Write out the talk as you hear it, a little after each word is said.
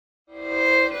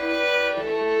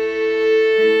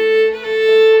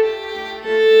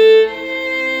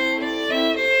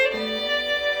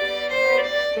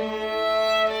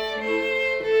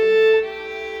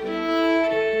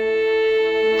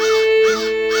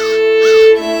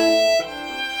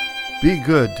Be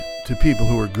good to people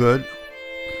who are good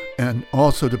and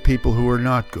also to people who are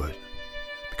not good,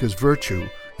 because virtue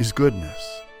is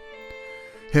goodness.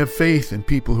 Have faith in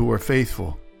people who are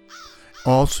faithful,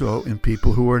 also in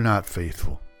people who are not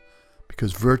faithful,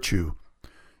 because virtue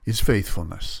is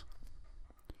faithfulness.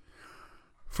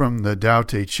 From the Tao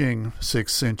Te Ching,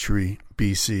 6th century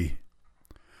BC.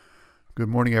 Good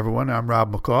morning, everyone. I'm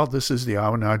Rob McCall. This is the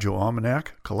Awanadjo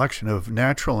Almanac, a collection of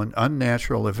natural and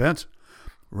unnatural events,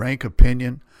 rank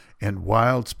opinion, and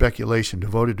wild speculation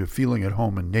devoted to feeling at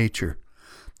home in nature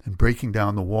and breaking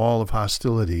down the wall of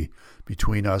hostility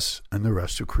between us and the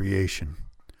rest of creation.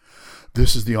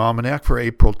 This is the Almanac for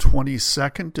April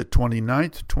 22nd to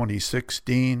 29th,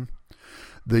 2016,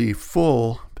 the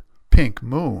full pink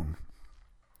moon.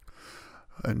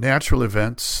 Natural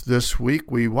events this week,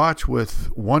 we watch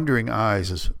with wondering eyes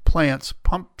as plants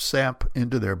pump sap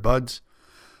into their buds.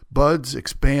 Buds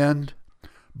expand,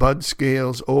 bud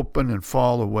scales open and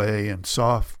fall away, and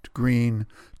soft green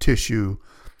tissue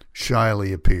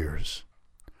shyly appears.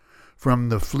 From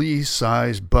the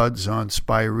flea-sized buds on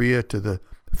spirea to the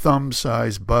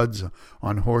thumb-sized buds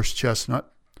on horse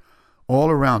chestnut,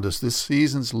 all around us this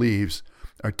season's leaves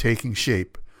are taking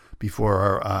shape before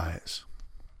our eyes.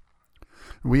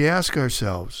 We ask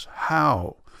ourselves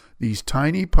how these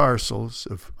tiny parcels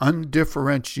of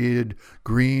undifferentiated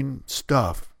green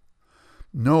stuff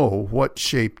know what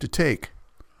shape to take,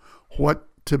 what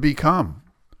to become,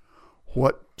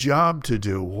 what job to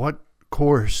do, what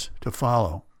course to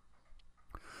follow.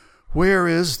 Where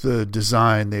is the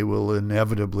design they will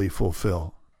inevitably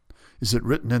fulfill? Is it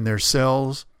written in their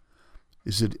cells?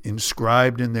 Is it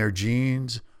inscribed in their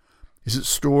genes? Is it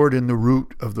stored in the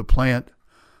root of the plant,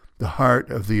 the heart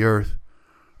of the earth,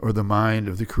 or the mind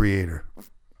of the Creator?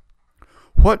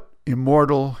 What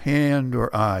immortal hand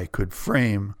or eye could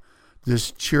frame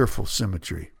this cheerful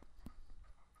symmetry?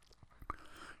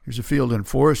 Here's a field and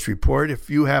forest report. If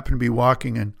you happen to be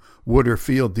walking in wood or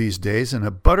field these days and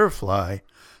a butterfly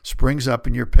springs up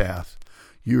in your path,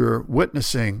 you're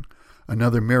witnessing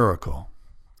another miracle.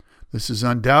 This is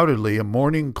undoubtedly a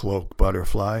mourning cloak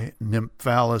butterfly,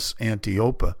 Nymphalis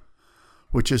antiopa,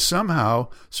 which has somehow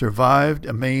survived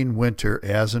a Maine winter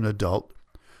as an adult,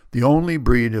 the only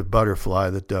breed of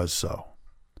butterfly that does so.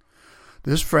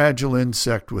 This fragile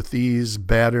insect with these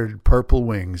battered purple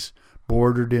wings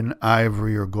bordered in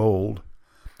ivory or gold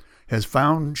has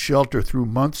found shelter through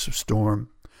months of storm,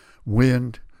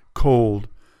 wind, cold,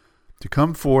 to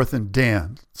come forth and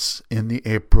dance in the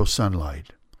April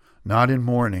sunlight, not in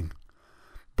mourning,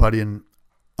 but in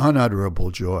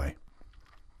unutterable joy.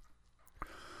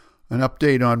 An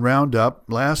update on Roundup.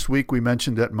 Last week we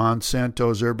mentioned that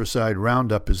Monsanto's herbicide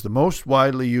Roundup is the most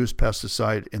widely used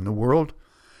pesticide in the world,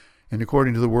 and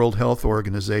according to the World Health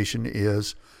Organization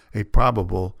is a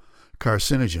probable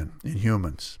carcinogen in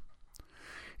humans.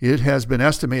 It has been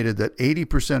estimated that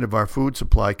 80% of our food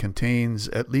supply contains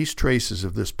at least traces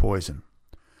of this poison.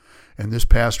 And this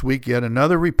past week, yet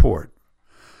another report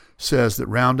says that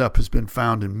Roundup has been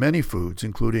found in many foods,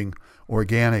 including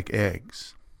organic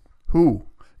eggs. Who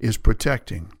is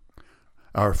protecting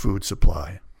our food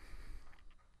supply?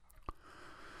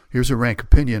 Here's a rank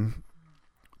opinion.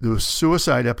 The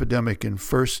suicide epidemic in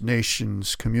First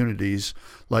Nations communities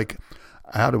like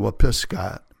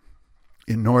Attawapiskat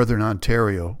in northern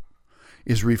Ontario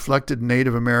is reflected in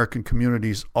Native American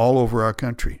communities all over our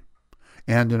country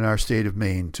and in our state of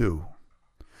Maine too.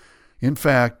 In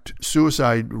fact,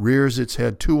 suicide rears its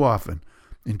head too often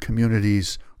in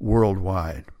communities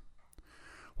worldwide.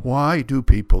 Why do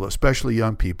people, especially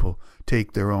young people,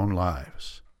 take their own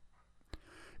lives?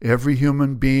 Every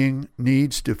human being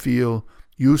needs to feel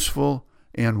useful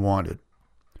and wanted.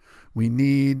 We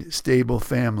need stable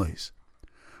families.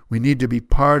 We need to be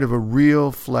part of a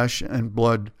real flesh and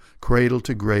blood,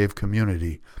 cradle-to-grave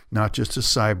community, not just a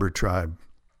cyber tribe.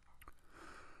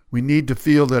 We need to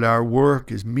feel that our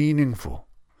work is meaningful,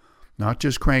 not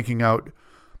just cranking out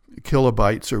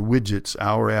kilobytes or widgets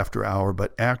hour after hour,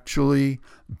 but actually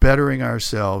bettering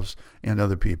ourselves and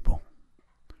other people.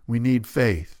 We need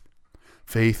faith,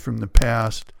 faith from the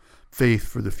past, faith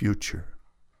for the future.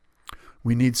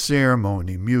 We need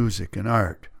ceremony, music, and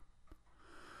art.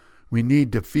 We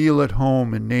need to feel at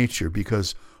home in nature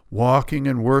because walking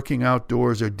and working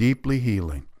outdoors are deeply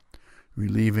healing,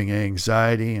 relieving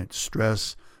anxiety and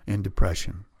stress and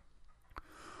depression.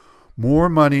 More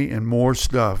money and more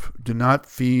stuff do not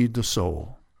feed the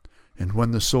soul, and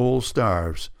when the soul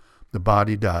starves, the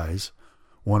body dies,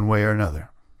 one way or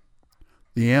another.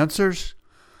 The answers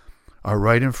are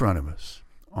right in front of us,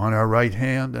 on our right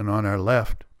hand and on our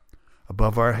left,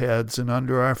 above our heads and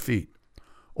under our feet,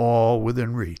 all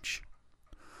within reach.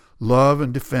 Love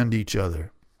and defend each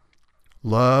other.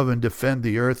 Love and defend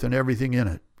the earth and everything in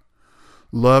it.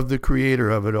 Love the creator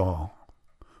of it all.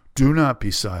 Do not be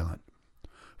silent.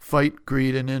 Fight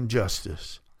greed and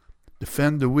injustice.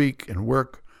 Defend the weak and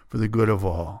work for the good of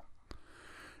all.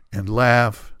 And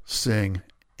laugh, sing,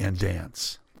 and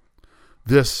dance.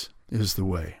 This is the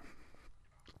way.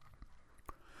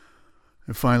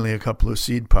 And finally, a couple of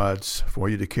seed pods for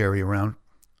you to carry around.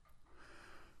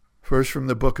 First, from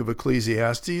the book of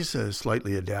Ecclesiastes,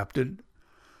 slightly adapted.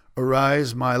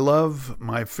 Arise, my love,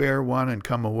 my fair one, and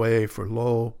come away, for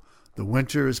lo, the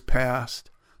winter is past,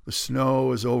 the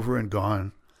snow is over and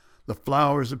gone, the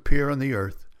flowers appear on the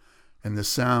earth, and the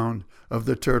sound of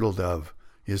the turtle dove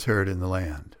is heard in the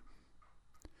land.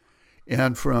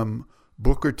 And from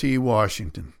Booker T.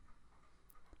 Washington,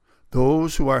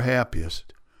 those who are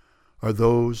happiest are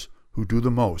those who do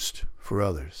the most for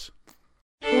others.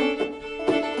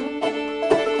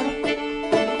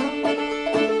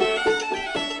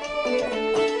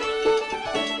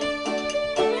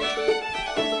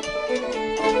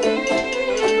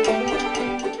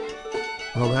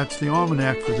 Well, that's the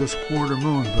almanac for this quarter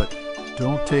moon, but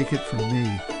don't take it from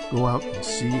me. Go out and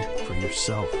see for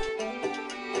yourself.